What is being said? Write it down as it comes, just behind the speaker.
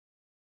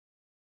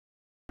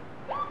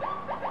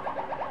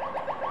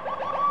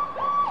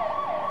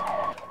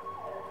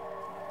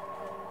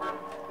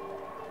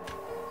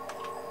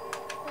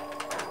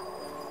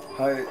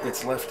Hi,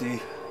 it's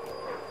Lefty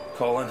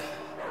calling.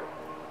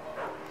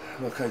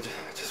 Look, I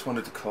just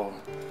wanted to call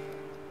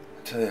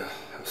and tell you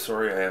how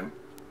sorry I am.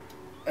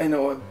 I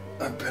know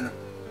I've been a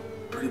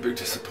pretty big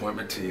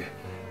disappointment to you.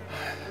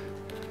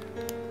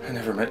 I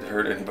never meant to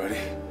hurt anybody.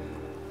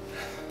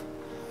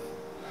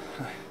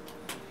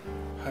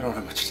 I don't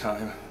have much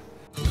time.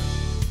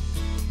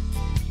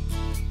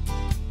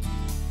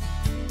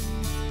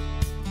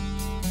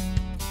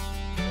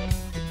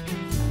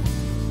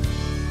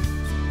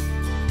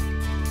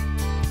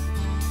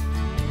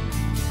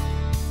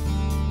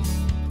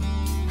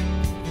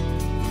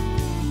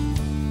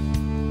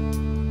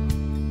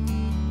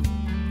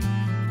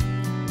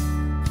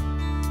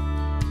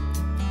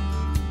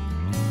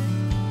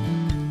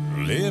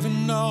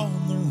 Living on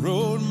the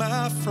road,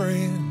 my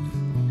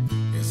friend,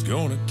 is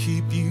gonna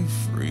keep you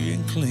free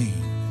and clean.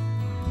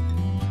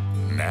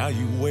 Now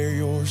you wear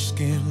your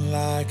skin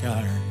like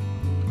iron,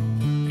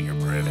 and your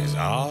breath is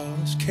all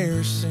as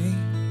kerosene.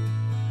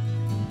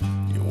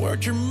 You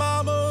weren't your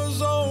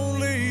mama's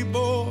only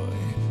boy,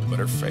 but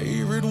her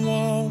favorite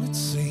one, it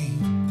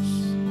seems.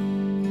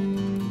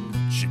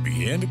 She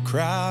began to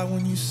cry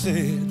when you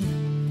said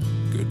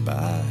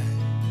goodbye,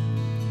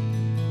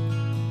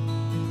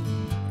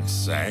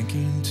 sank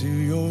into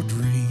your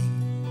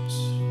dreams.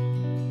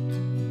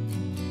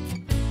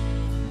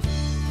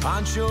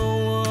 Pancho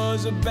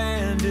was a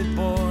bandit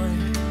boy.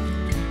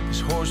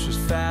 His horse was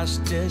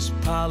fast as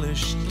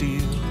polished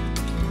steel.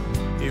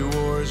 He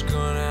wore his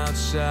gun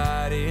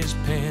outside his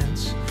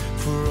pants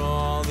for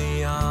all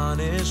the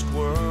honest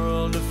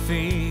world to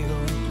feel.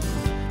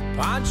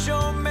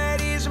 Pancho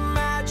met his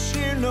match,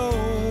 you know,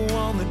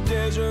 on the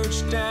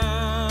deserts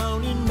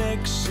down in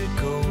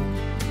Mexico.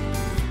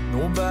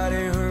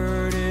 Nobody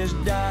heard his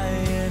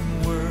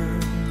dying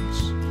words.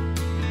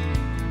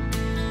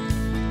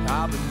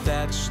 Ah, but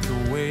that's the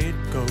way it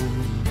goes.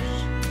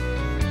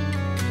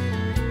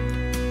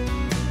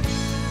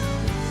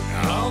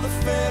 All the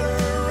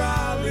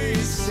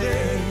federales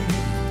say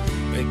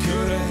they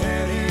could have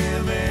had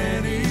him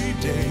any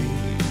day.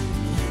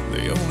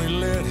 They only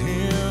let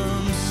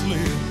him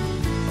slip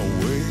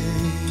away.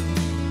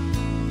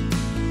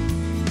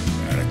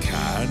 Out of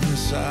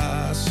kindness,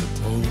 I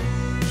suppose.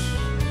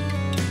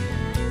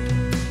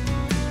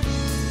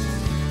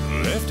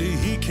 Lefty,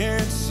 he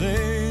can't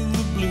sing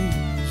the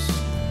blues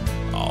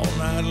all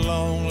night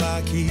long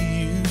like he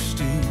used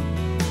to.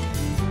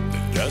 The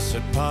dust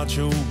that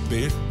Pancho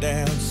bit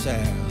down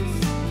south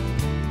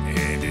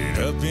ended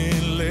up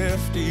in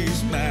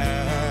Lefty's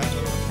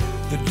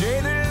mouth. The day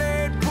they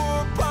laid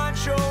poor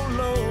Pancho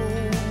low,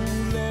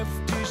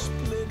 Lefty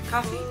split.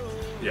 Coffee?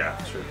 Yeah,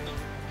 sure.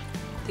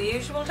 The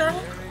usual,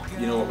 darling?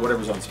 You know what?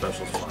 Whatever's on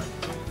special is fine.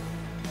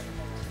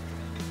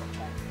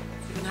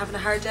 You been having a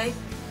hard day?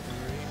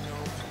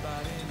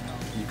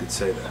 You could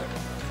say that.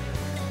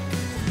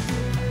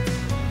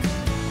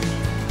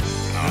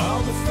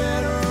 All the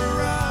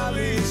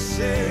federales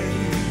say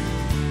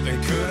they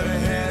could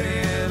have had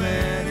him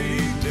any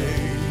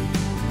day.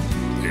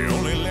 They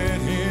only let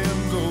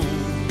him go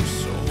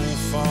so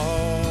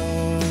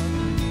far.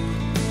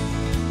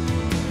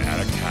 Out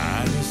of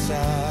kindness,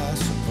 I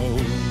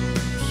suppose.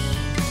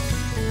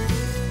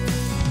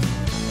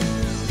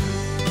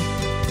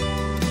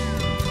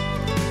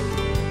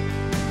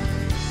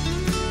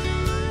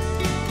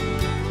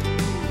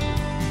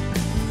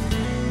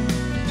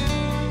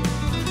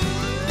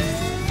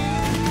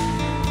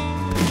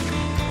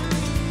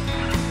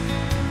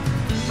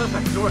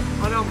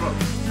 North, on Elm Road.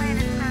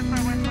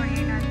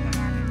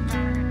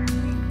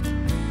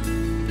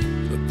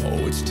 The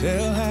poets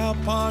tell how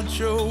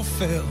Pancho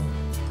fell.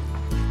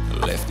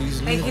 Lefty's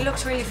Hey, he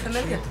looks really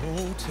familiar.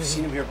 You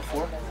seen him here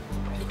before?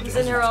 He's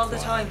in here all the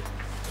time.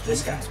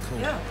 This guy?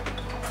 Yeah.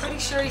 Pretty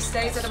sure he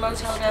stays at a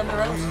motel down the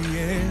road.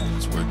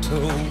 We're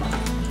told.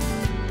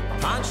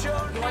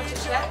 Pancho, You want to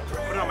check?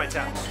 Put it on my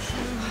tab.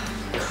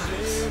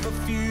 save a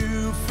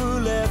few for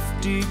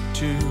Lefty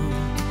too.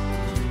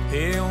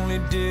 He only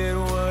did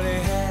what he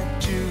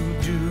had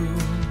to do.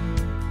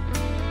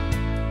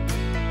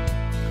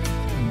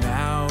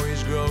 Now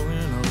he's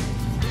growing old.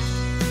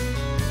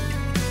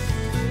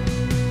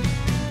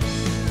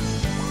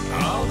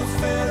 All the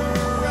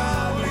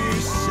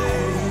federales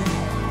say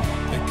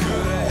they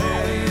could have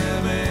had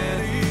him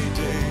any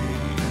day.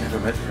 I never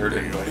meant to hurt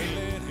anybody.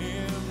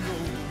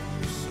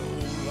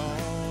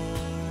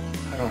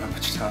 I don't have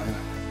much time.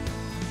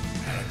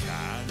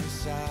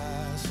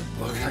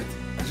 Look,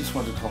 I just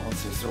wanted to call and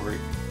say sorry.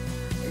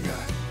 I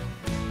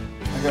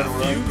gotta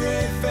run. You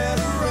great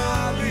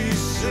federales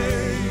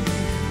say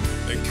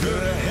they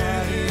could have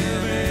had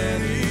him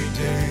any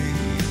day.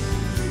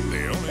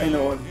 I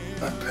know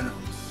I've been a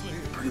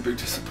pretty big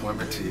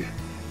disappointment to you.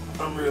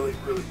 I'm really,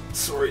 really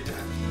sorry, Dad.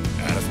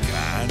 Out of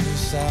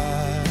kindness, I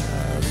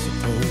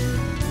suppose.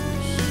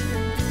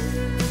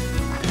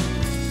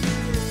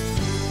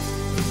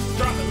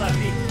 Drop it,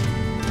 Lefty.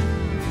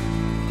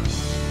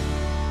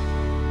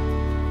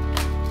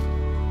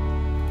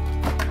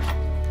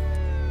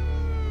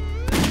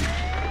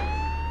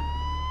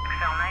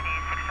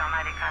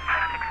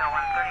 Contact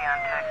 6013 on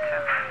tag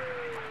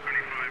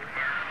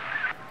 2.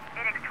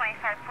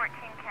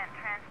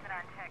 transmit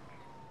on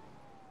check.